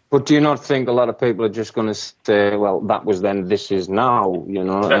 But do you not think a lot of people are just going to say, well, that was then, this is now,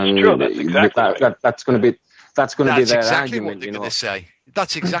 That's true. That's exactly that's going to be their exactly argument. What they're going to say.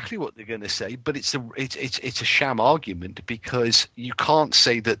 That's exactly what they're going to say. But it's a sham argument, because you can't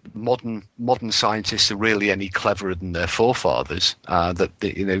say that modern scientists are really any cleverer than their forefathers.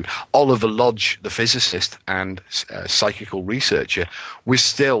 Oliver Lodge, the physicist and psychical researcher, was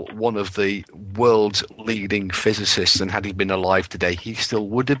still one of the world's leading physicists, and had he been alive today, he still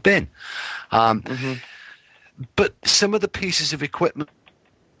would have been. But some of the pieces of equipment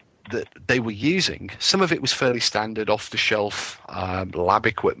that they were using, some of it was fairly standard off-the-shelf lab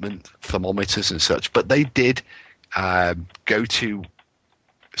equipment, thermometers and such, but they did go to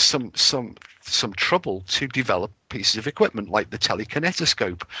some trouble to develop pieces of equipment like the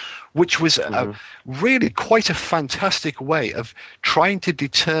telekinetoscope, which was really quite a fantastic way of trying to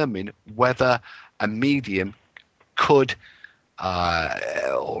determine whether a medium could,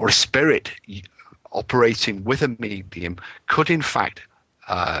 or a spirit operating with a medium, could in fact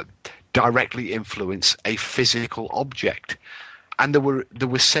directly influence a physical object. And there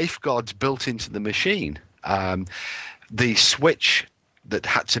were safeguards built into the machine. The switch that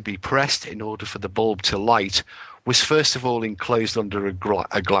had to be pressed in order for the bulb to light was first of all enclosed under a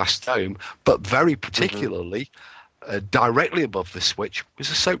glass dome, but very particularly directly above the switch was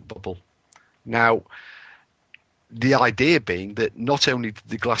a soap bubble. Now, the idea being that not only did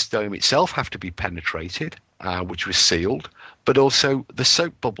the glass dome itself have to be penetrated, which was sealed, but also the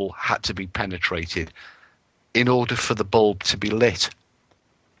soap bubble had to be penetrated in order for the bulb to be lit.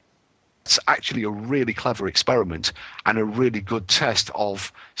 It's actually a really clever experiment and a really good test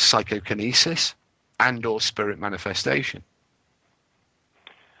of psychokinesis and or spirit manifestation.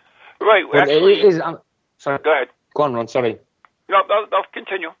 Right. Actually, sorry. Go ahead. Go on, Ron. Sorry. No,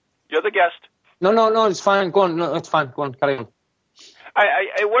 continue. You're the guest. No, it's fine. Go on. No, it's fine. Go on. Carry on.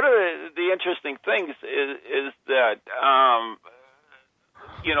 One of the interesting things is that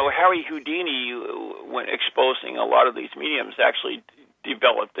Harry Houdini, when exposing a lot of these mediums, actually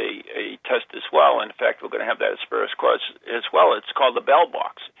developed a test as well. In fact, we're going to have that at Spirit's Course as well. It's called the Bell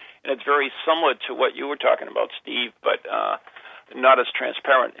Box, and it's very similar to what you were talking about, Steve, but not as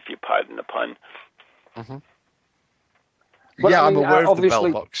transparent, if you pardon the pun. Yeah, I'm aware of the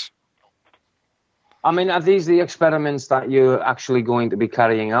Bell Box. I mean, are these the experiments that you're actually going to be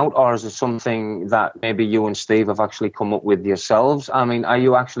carrying out, or is it something that maybe you and Steve have actually come up with yourselves? I mean, are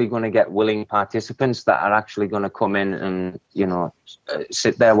you actually going to get willing participants that are actually going to come in and,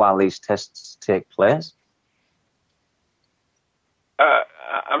 sit there while these tests take place?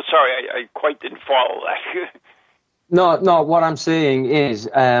 I'm sorry, I quite didn't follow that. No, what I'm saying is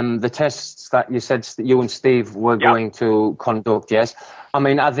the tests that you said that you and Steve were going to conduct, yes? I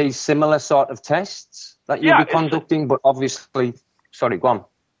mean, are these similar sort of tests that you'll be conducting, but obviously... Sorry, go on.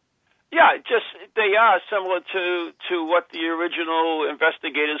 Yeah, just they are similar to what the original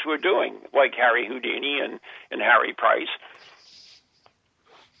investigators were doing, like Harry Houdini and Harry Price.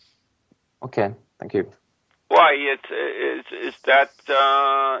 Okay, thank you. Why? Is that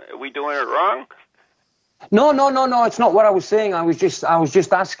are we doing it wrong? No. It's not what I was saying. I was just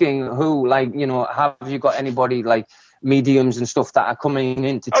asking who, like, you know, have you got anybody like mediums and stuff that are coming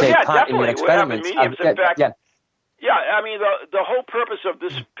in to take part in your experiments? We're having mediums. In fact, yeah, I mean, the whole purpose of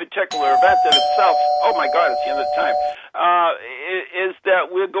this particular event in itself, oh my God, it's the end of time, is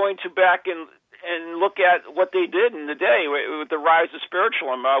that we're going to back and look at what they did in the day with the rise of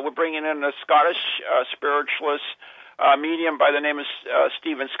spiritualism. We're bringing in a Scottish spiritualist medium by the name of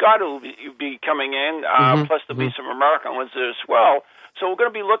Stephen Scott, who will be coming in, plus there'll be some American ones there as well. So we're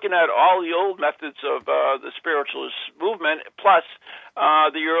going to be looking at all the old methods of the spiritualist movement, plus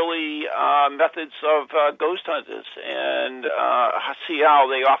the early methods of ghost hunters, and see how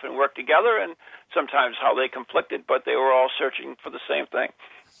they often work together and sometimes how they conflicted, but they were all searching for the same thing.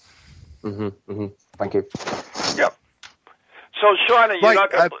 Thank you. Yep. So, Sean, you're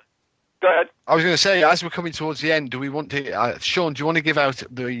not going to... Go ahead. I was going to say, as we're coming towards the end, do we want to... Sean, do you want to give out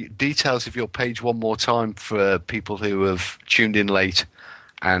the details of your page one more time for people who have tuned in late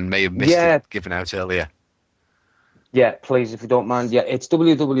and may have missed it given out earlier? Yeah, please, if you don't mind. Yeah, it's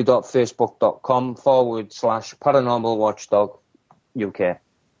www.facebook.com/Paranormal Watchdog UK.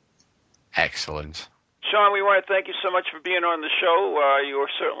 Excellent. Sean, we want to thank you so much for being on the show. You were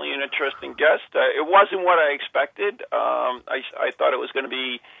certainly an interesting guest. It wasn't what I expected. I thought it was going to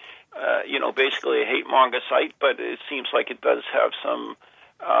be... basically a hate-monger site, but it seems like it does have some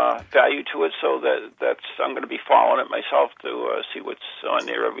value to it, so that's I'm going to be following it myself to see what's on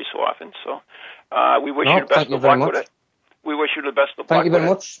there every so often. So we wish you the best of luck with it. We wish you the best of luck with it. Thank you very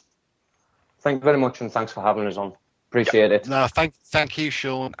much. Thank you very much, and thanks for having us on. Appreciate it. No, thank you,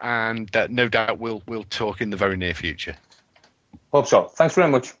 Sean, and no doubt we'll talk in the very near future. Hope so. Thanks very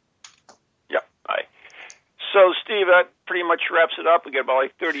much. So, Steve, that pretty much wraps it up. We got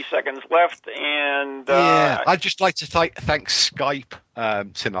about 30 seconds left, and I'd just like to thank Skype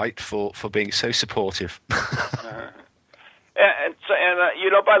tonight for being so supportive. And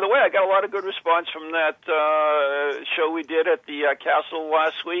by the way, I got a lot of good response from that show we did at the castle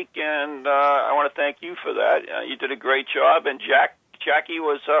last week, and I want to thank you for that. You did a great job, and Jackie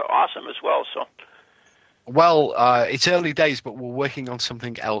was awesome as well. So. Well, it's early days, but we're working on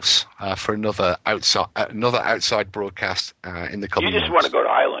something else for another outside broadcast in the coming months. You just want to go to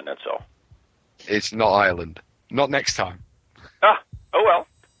Ireland, that's all. It's not Ireland. Not next time. Oh well.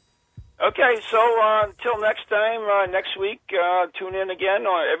 Okay, so until next time, next week, tune in again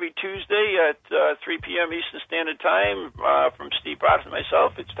every Tuesday at 3 p.m. Eastern Standard Time. From Steve Potts and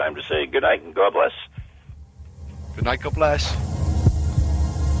myself, it's time to say good night and God bless. Good night, God bless.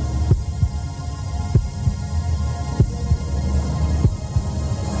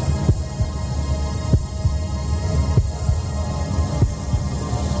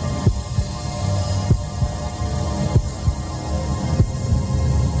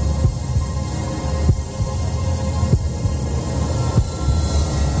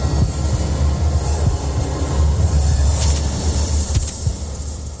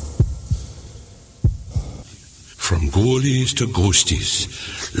 Ghoulies to ghosties,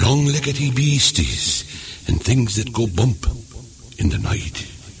 long-leggedy beasties, and things that go bump in the night.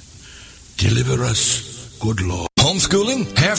 Deliver us, good Lord. Homeschooling? Have